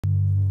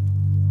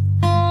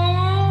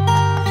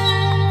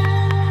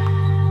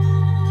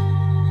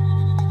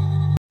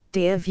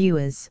Dear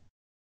viewers,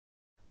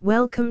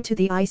 welcome to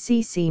the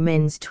ICC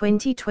Men's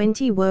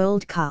 2020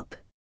 World Cup.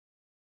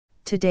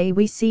 Today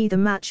we see the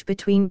match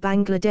between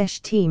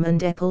Bangladesh team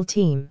and Nepal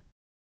team.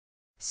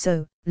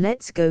 So,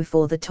 let's go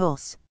for the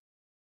toss.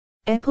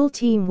 Nepal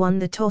team won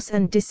the toss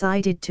and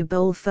decided to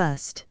bowl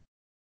first.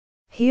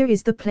 Here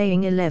is the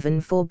playing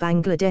 11 for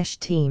Bangladesh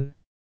team.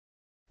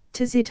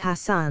 Tazid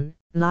Hassan,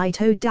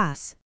 Lito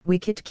Das,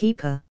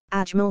 wicket-keeper,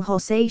 Ajmal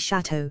Hossain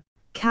Shato,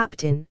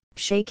 captain,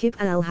 Shakib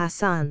Al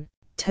Hassan,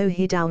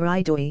 Tauhid Al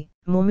Raidoi,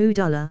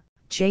 Mahmudullah,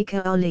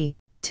 Jaika Ali,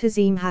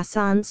 Tazim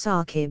Hassan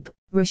Saqib,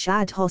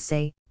 Rashad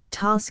Hossain,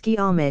 Taski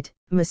Ahmed,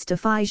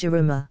 Mustafa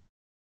Jaruma.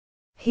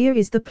 Here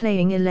is the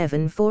playing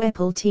 11 for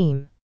Nepal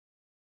team.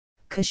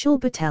 Kushal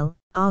Patel,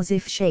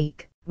 Asif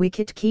Sheikh,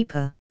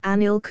 wicket-keeper,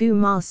 Anil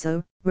Kumar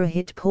So,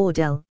 Rohit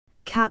Paudel,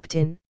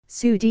 captain,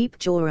 Sudeep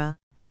Jora,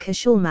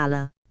 Kushal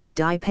Malla,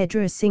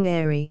 Dipendra Singh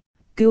Airy,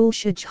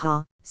 Gulshad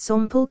Jha,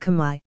 Sompal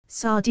Kamai,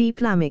 Sardeep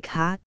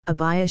Lamikha,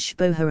 Abhilash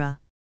Bohra.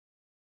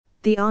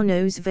 The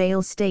Arnos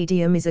Vale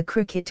Stadium is a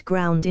cricket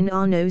ground in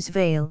Arnos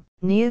Vale,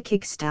 near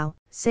Kigstow,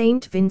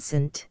 St.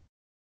 Vincent.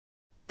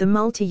 The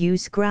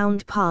multi-use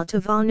ground part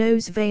of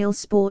Arnos Vale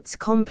Sports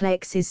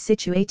Complex is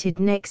situated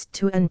next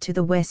to and to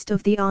the west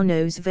of the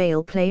Arnos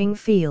Vale playing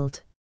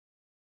field.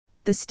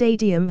 The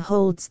stadium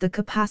holds the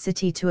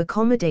capacity to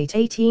accommodate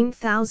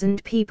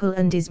 18,000 people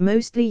and is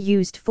mostly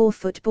used for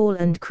football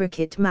and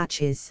cricket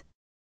matches.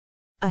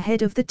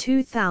 Ahead of the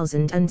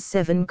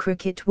 2007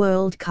 Cricket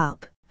World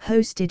Cup,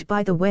 hosted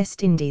by the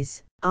West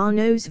Indies,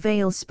 Arnos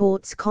Vale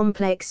Sports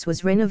Complex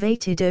was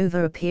renovated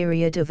over a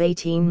period of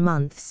 18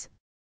 months.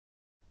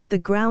 The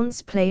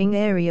ground's playing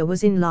area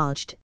was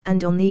enlarged,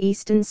 and on the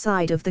eastern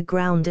side of the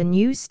ground a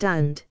new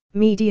stand,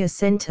 media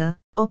centre,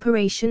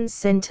 operations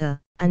centre,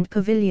 and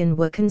pavilion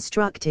were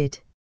constructed.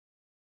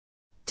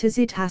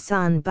 Tazid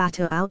Hassan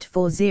batter out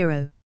for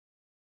 0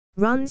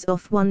 runs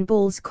off 1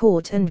 balls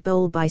caught and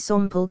bowled by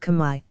Sompal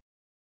Kamai.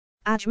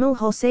 Ajmal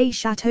Hossain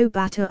Shato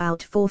batter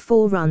out for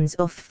 4 runs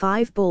off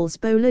 5 balls,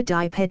 bowler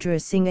Dipendra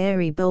Singh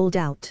Airy bowled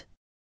out.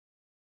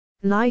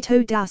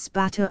 Lito Das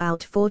batter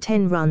out for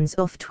 10 runs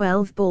off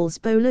 12 balls,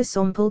 bowler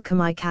Sompal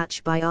Kamai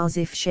catch by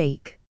Asif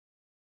Sheikh.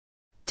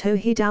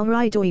 Tauhid Al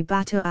Raidoi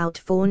batter out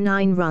for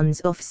 9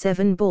 runs off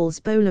 7 balls,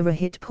 bowler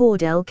Rohit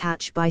Paudel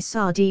catch by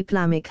Sardeep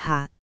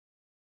Lamikha.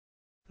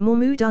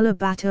 Mahmudullah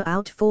batter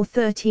out for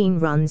 13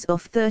 runs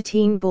off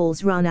 13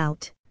 balls, run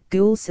out,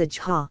 Gulshad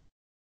Jha.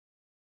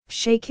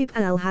 Shakib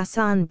Al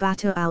Hassan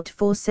batter out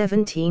for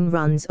 17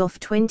 runs off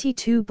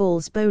 22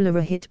 balls, bowler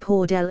Rohit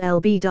Paudel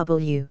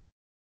LBW.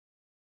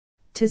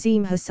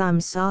 Tazim Hassan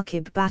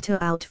Saqib batter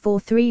out for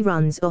 3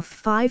 runs off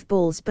 5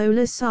 balls,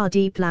 bowler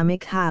Sardeep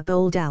Lamikha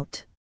bowled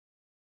out.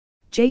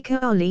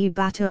 Jaika Ali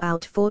batter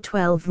out for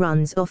 12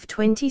 runs off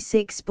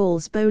 26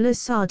 balls, bowler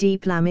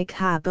Sardeep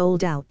Lamikha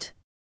bowled out.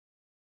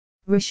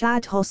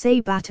 Rashad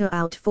Hossain batter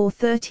out for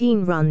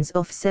 13 runs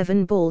off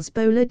 7 balls,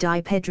 bowler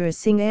Dipendra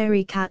Singh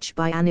Airy catch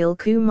by Anil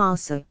Kumar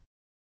So.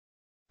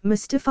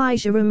 Mustafa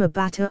Jaruma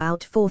batter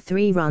out for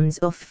 3 runs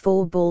off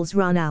 4 balls,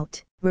 run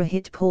out,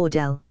 Rohit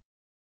Paudel.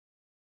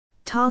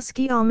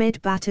 Taski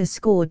Ahmed batter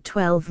scored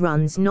 12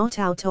 runs not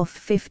out off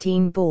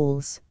 15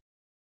 balls.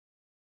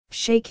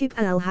 Shakib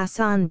Al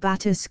Hassan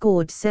batter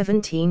scored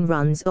 17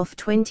 runs off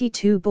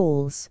 22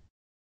 balls.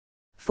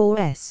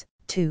 4s,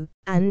 2,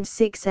 and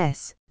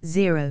 6s,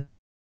 0.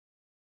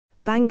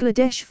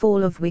 Bangladesh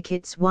fall of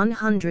wickets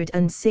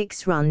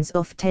 106 runs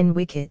off 10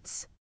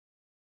 wickets.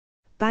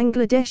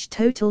 Bangladesh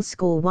total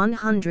score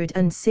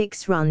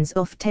 106 runs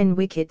off 10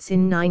 wickets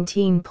in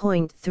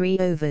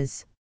 19.3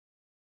 overs.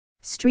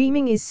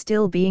 Streaming is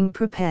still being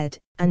prepared,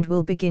 and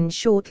will begin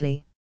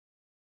shortly.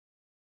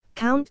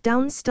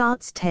 Countdown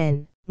starts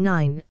 10,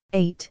 9,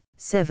 8,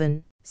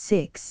 7,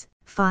 6,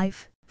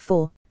 5,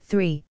 4,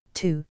 3,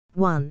 2,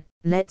 1,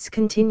 let's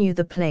continue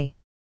the play.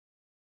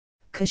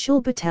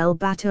 Kushal Patel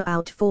batter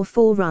out for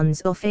 4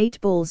 runs off 8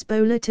 balls,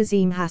 bowler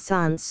Tazim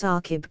Hassan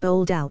Saqib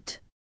bowled out.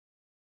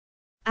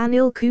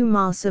 Anil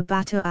Kumar So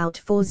batter out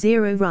for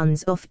 0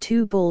 runs off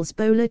 2 balls,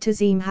 bowler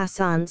Tazim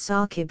Hassan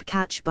Saqib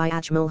catch by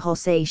Ajmal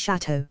Hossain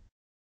Shato.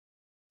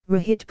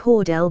 Rohit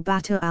Paudel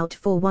batter out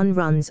for 1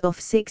 runs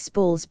off 6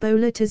 balls,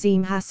 bowler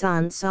Tazim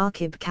Hassan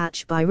Saqib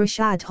catch by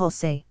Rashad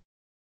Hossain.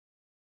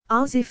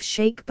 Asif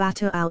Sheikh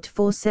batter out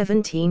for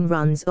 17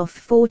 runs off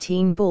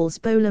 14 balls,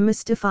 bowler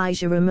Mustafa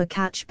Jaruma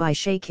catch by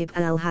Shakib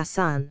Al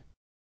Hassan.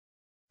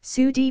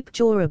 Sudeep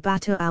Jora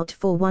batter out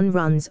for 1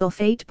 runs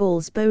off 8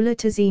 balls, bowler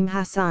Tazim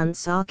Hassan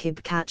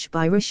Saqib catch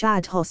by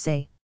Rashad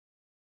Hossain.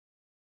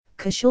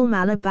 Kushal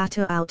Malla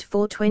batter out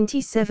for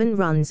 27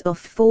 runs off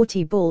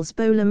 40 balls,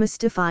 bowler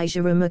Mustafa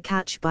Jaruma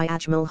catch by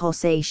Ajmal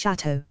Hossain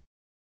Shato.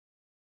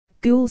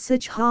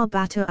 Gulshad Jha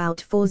batter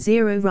out for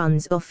 0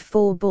 runs off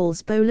 4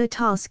 balls, bowler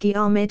Taski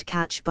Ahmed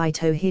catch by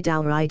Tauhid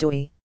Al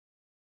Raidoi.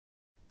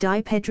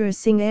 Dipendra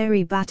Singh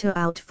Airy batter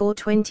out for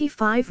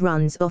 25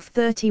 runs off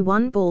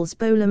 31 balls,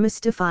 bowler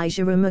Mustafa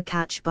Jaruma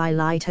catch by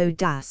Lito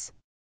Das.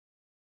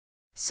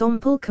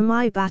 Sompal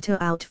Kamai batter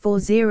out for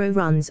 0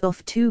 runs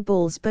off 2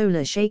 balls,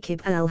 bowler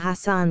Shakib Al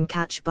Hassan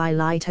catch by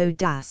Lito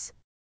Das.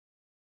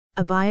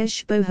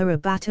 Abayash Bohara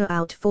batter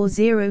out for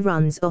 0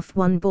 runs off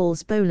 1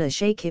 balls. Bowler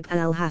Shakib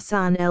Al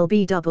Hassan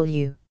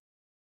LBW.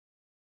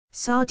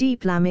 Sardeep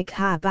Lamik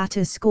Ha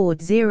batter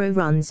scored 0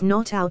 runs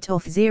not out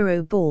off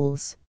 0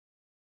 balls.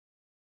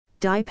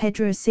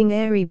 Dipendra Singh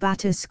Airy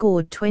batter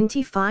scored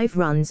 25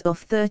 runs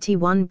off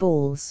 31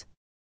 balls.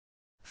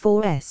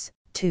 4s,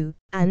 2,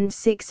 and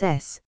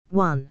 6s,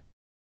 1.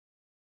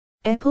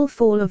 Epple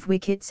fall of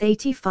wickets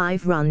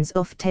 85 runs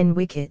off 10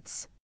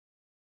 wickets.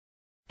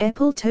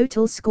 Epple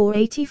total score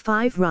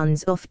 85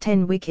 runs off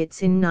 10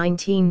 wickets in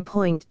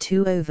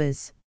 19.2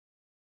 overs.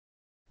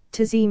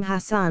 Tazeem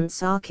Hassan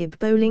Saqib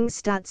bowling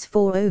stats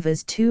 4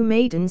 overs 2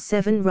 maiden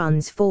 7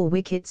 runs 4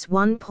 wickets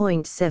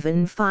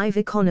 1.75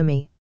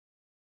 economy.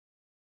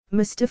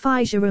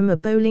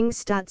 Mustafizur bowling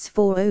stats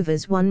 4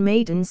 overs 1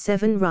 maiden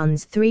 7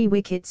 runs 3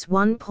 wickets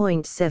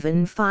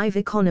 1.75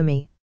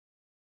 economy.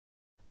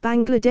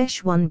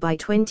 Bangladesh won by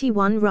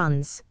 21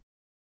 runs.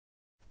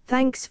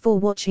 Thanks for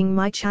watching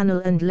my channel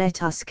and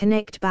let us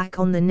connect back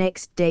on the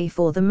next day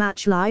for the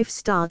match live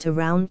start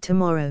around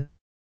tomorrow.